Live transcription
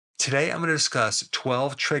Today, I'm going to discuss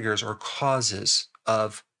 12 triggers or causes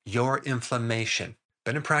of your inflammation.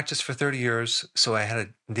 Been in practice for 30 years, so I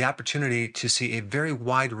had the opportunity to see a very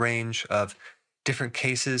wide range of different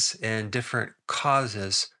cases and different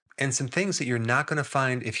causes, and some things that you're not going to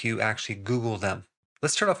find if you actually Google them.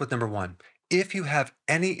 Let's start off with number one. If you have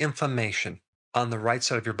any inflammation on the right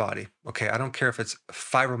side of your body, okay, I don't care if it's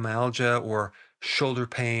fibromyalgia or shoulder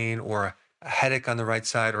pain or a headache on the right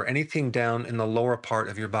side, or anything down in the lower part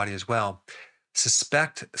of your body as well,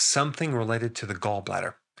 suspect something related to the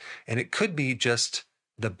gallbladder. And it could be just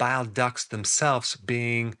the bile ducts themselves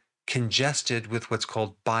being congested with what's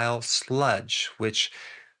called bile sludge, which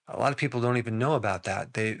a lot of people don't even know about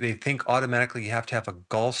that. They think automatically you have to have a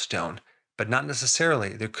gallstone, but not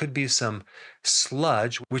necessarily. There could be some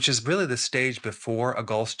sludge, which is really the stage before a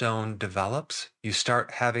gallstone develops. You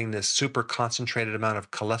start having this super concentrated amount of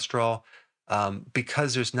cholesterol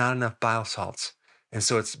because there's not enough bile salts. And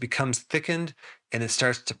so it becomes thickened and it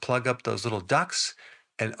starts to plug up those little ducts.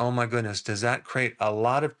 And oh my goodness, does that create a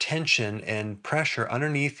lot of tension and pressure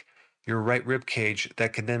underneath your right rib cage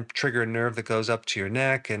that can then trigger a nerve that goes up to your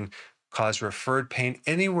neck and cause referred pain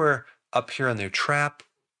anywhere up here on your trap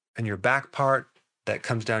and your back part that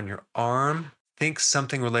comes down your arm. Think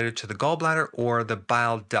something related to the gallbladder or the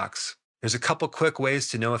bile ducts. There's a couple quick ways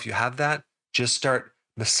to know if you have that. Just start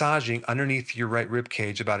massaging underneath your right rib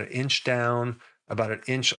cage about an inch down, about an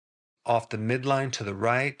inch off the midline to the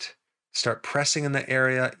right. Start pressing in the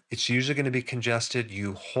area. It's usually going to be congested.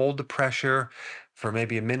 You hold the pressure for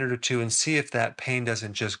maybe a minute or two and see if that pain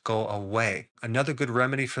doesn't just go away. Another good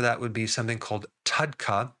remedy for that would be something called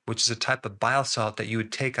TUDCA, which is a type of bile salt that you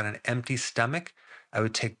would take on an empty stomach. I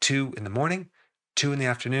would take 2 in the morning, 2 in the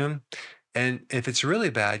afternoon. And if it's really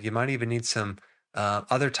bad, you might even need some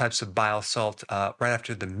other types of bile salt right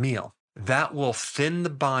after the meal. That will thin the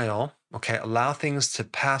bile, okay, allow things to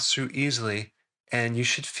pass through easily, and you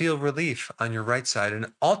should feel relief on your right side.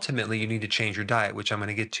 And ultimately, you need to change your diet, which I'm going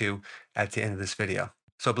to get to at the end of this video.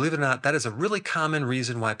 So, believe it or not, that is a really common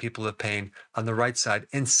reason why people have pain on the right side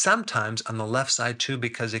and sometimes on the left side too,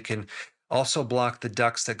 because it can also block the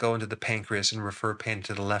ducts that go into the pancreas and refer pain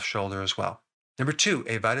to the left shoulder as well. Number two,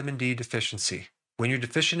 a vitamin D deficiency. When you're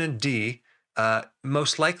deficient in D,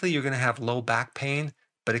 most likely you're going to have low back pain,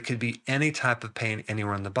 but it could be any type of pain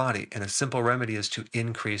anywhere in the body. And a simple remedy is to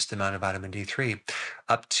increase the amount of vitamin D3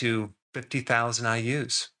 up to 50,000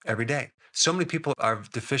 IUs every day. So many people are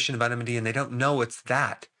deficient in vitamin D and they don't know it's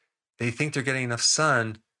that. They think they're getting enough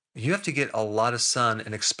sun. You have to get a lot of sun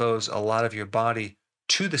and expose a lot of your body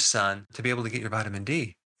to the sun to be able to get your vitamin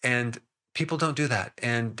D. And people don't do that.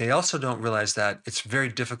 And they also don't realize that it's very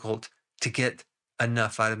difficult to get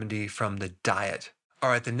enough vitamin D from the diet. All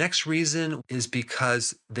right, the next reason is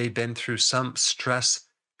because they've been through some stress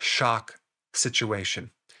shock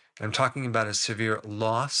situation. And I'm talking about a severe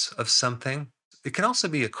loss of something. It can also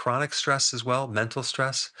be a chronic stress as well, mental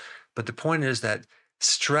stress. But the point is that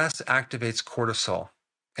stress activates cortisol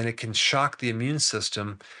and it can shock the immune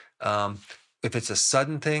system if it's a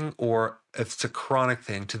sudden thing or if it's a chronic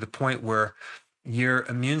thing to the point where your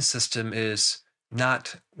immune system is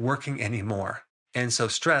not working anymore. And so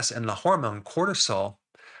stress and the hormone cortisol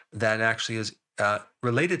that actually is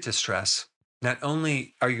related to stress, not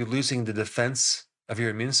only are you losing the defense of your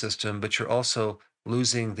immune system, but you're also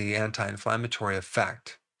losing the anti-inflammatory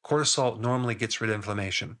effect. Cortisol normally gets rid of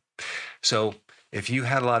inflammation. So if you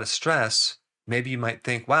had a lot of stress, maybe you might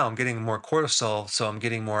think, wow, I'm getting more cortisol, so I'm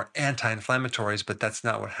getting more anti-inflammatories, but that's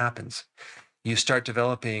not what happens. You start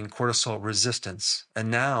developing cortisol resistance,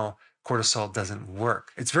 and now cortisol doesn't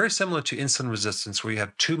work. It's very similar to insulin resistance, where you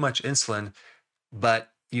have too much insulin,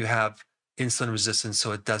 but you have insulin resistance,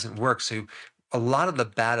 so it doesn't work. So a lot of the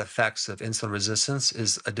bad effects of insulin resistance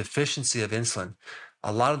is a deficiency of insulin.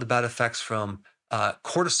 A lot of the bad effects from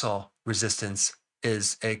cortisol resistance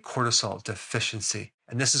is a cortisol deficiency.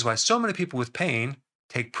 And this is why so many people with pain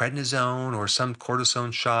take prednisone or some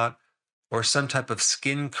cortisone shot or some type of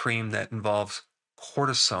skin cream that involves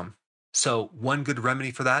cortisone. So one good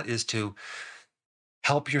remedy for that is to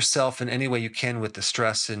help yourself in any way you can with the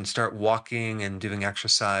stress and start walking and doing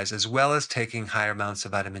exercise, as well as taking higher amounts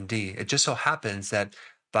of vitamin D. It just so happens that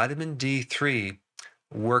vitamin D3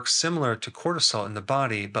 works similar to cortisol in the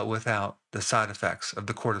body, but without the side effects of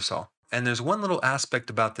the cortisol. And there's one little aspect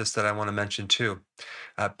about this that I want to mention too.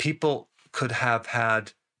 People could have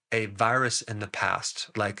had a virus in the past,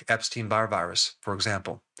 like Epstein-Barr virus, for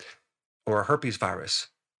example, or a herpes virus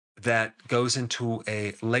that goes into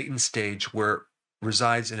a latent stage where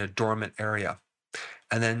resides in a dormant area.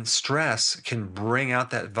 And then stress can bring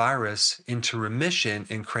out that virus into remission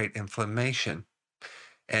and create inflammation.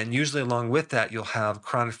 And usually, along with that, you'll have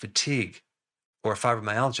chronic fatigue or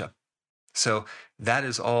fibromyalgia. So, that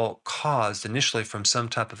is all caused initially from some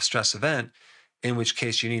type of stress event, in which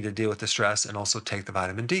case you need to deal with the stress and also take the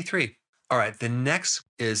vitamin D3. All right, the next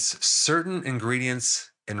is certain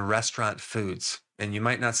ingredients in restaurant foods. And you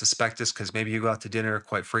might not suspect this because maybe you go out to dinner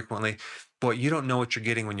quite frequently, but you don't know what you're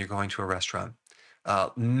getting when you're going to a restaurant.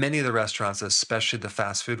 Many of the restaurants, especially the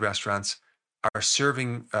fast food restaurants, are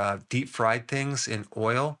serving deep fried things in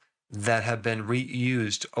oil that have been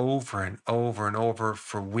reused over and over and over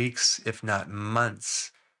for weeks, if not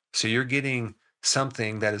months. So you're getting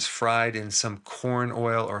something that is fried in some corn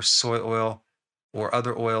oil or soy oil or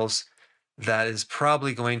other oils that is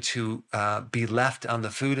probably going to be left on the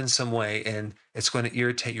food in some way, and it's going to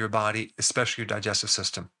irritate your body, especially your digestive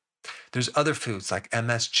system. There's other foods like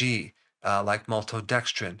MSG, like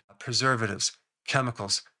maltodextrin, preservatives,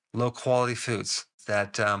 chemicals, low quality foods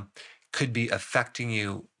that could be affecting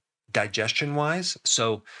you digestion wise.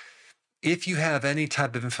 So, if you have any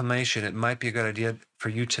type of inflammation, it might be a good idea for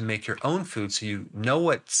you to make your own food so you know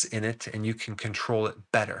what's in it and you can control it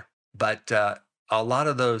better. But a lot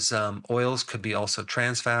of those oils could be also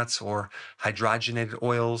trans fats or hydrogenated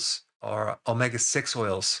oils or omega 6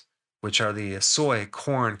 oils, which are the soy,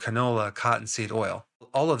 corn, canola, cottonseed oil.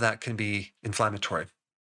 All of that can be inflammatory.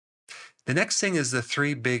 The next thing is the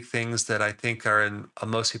three big things that I think are in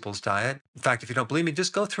most people's diet. In fact, if you don't believe me,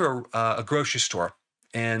 just go through a grocery store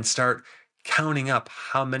and start counting up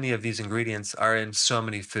how many of these ingredients are in so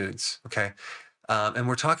many foods. Okay. And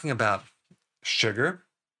we're talking about sugar,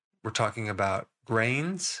 we're talking about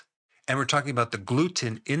grains, and we're talking about the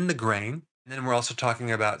gluten in the grain. And then we're also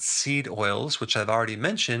talking about seed oils, which I've already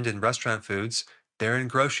mentioned in restaurant foods. They're in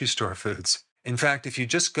grocery store foods. In fact, if you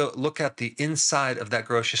just go look at the inside of that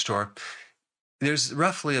grocery store, there's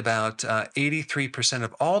roughly about 83%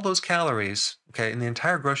 of all those calories, okay, in the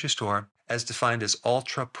entire grocery store as defined as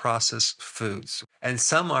ultra processed foods. And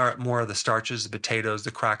some are more of the starches, the potatoes,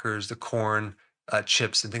 the crackers, the corn,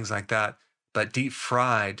 chips, and things like that, but deep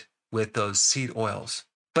fried with those seed oils.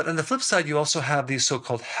 But on the flip side, you also have these so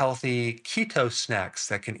called healthy keto snacks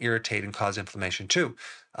that can irritate and cause inflammation too.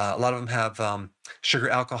 A lot of them have sugar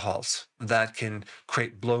alcohols that can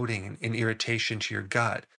create bloating and irritation to your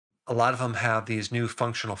gut. A lot of them have these new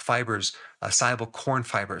functional fibers, soluble corn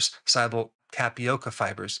fibers, soluble tapioca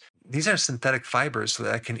fibers. These are synthetic fibers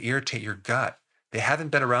that can irritate your gut. They haven't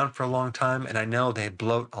been around for a long time, and I know they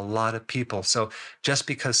bloat a lot of people. So just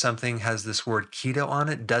because something has this word keto on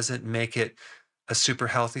it doesn't make it a super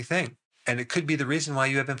healthy thing. And it could be the reason why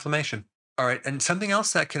you have inflammation. All right. And something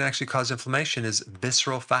else that can actually cause inflammation is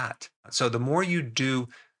visceral fat. So the more you do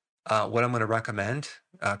what I'm going to recommend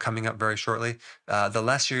coming up very shortly, the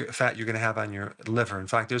less fat you're going to have on your liver. In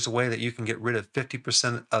fact, there's a way that you can get rid of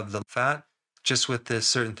 50% of the fat just with this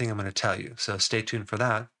certain thing I'm going to tell you. So stay tuned for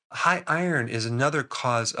that. High iron is another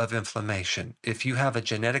cause of inflammation. If you have a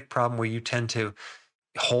genetic problem where you tend to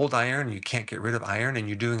hold iron, you can't get rid of iron, and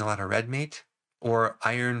you're doing a lot of red meat or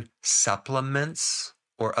iron supplements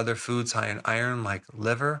or other foods high in iron like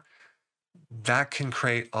liver, that can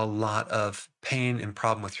create a lot of pain and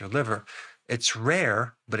problem with your liver. It's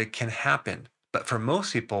rare, but it can happen. But for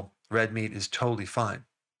most people, red meat is totally fine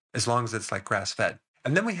as long as it's like grass fed.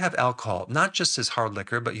 And then we have alcohol, not just as hard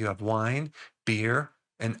liquor, but you have wine, beer,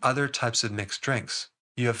 and other types of mixed drinks.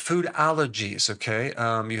 You have food allergies, okay?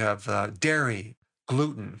 You have dairy,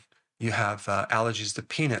 gluten, you have allergies to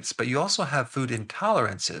peanuts, but you also have food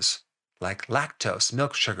intolerances like lactose,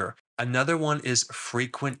 milk sugar. Another one is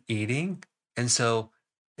frequent eating. And so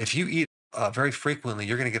if you eat very frequently,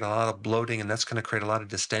 you're going to get a lot of bloating, and that's going to create a lot of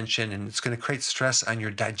distension, and it's going to create stress on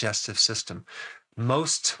your digestive system.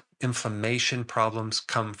 Most inflammation problems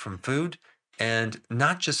come from food, and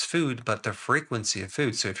not just food, but the frequency of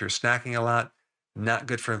food. So if you're snacking a lot, not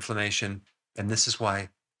good for inflammation. And this is why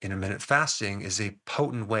intermittent fasting is a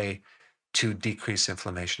potent way to decrease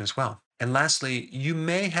inflammation as well. And lastly, you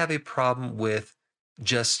may have a problem with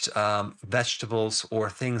just vegetables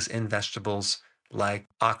or things in vegetables like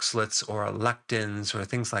oxalates or lectins or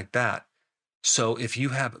things like that. So if you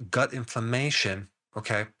have gut inflammation,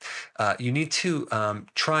 okay, you need to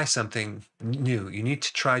try something new. You need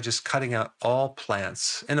to try just cutting out all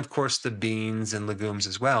plants and, of course, the beans and legumes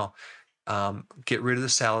as well. Get rid of the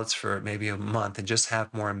salads for maybe a month and just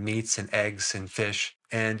have more meats and eggs and fish.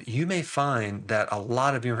 And you may find that a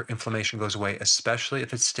lot of your inflammation goes away, especially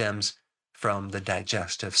if it stems from the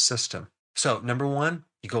digestive system. So, number one,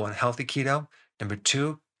 you go on healthy keto. Number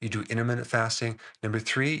two, you do intermittent fasting. Number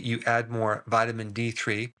three, you add more vitamin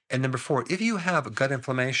D3. And number four, if you have gut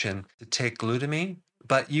inflammation, to take glutamine,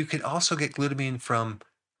 but you can also get glutamine from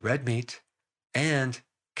red meat and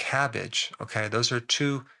cabbage. Okay, those are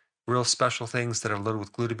two real special things that are loaded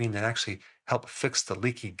with glutamine that actually help fix the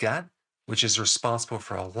leaky gut, which is responsible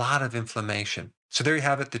for a lot of inflammation. So there you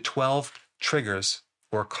have it, the 12 triggers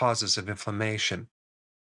or causes of inflammation.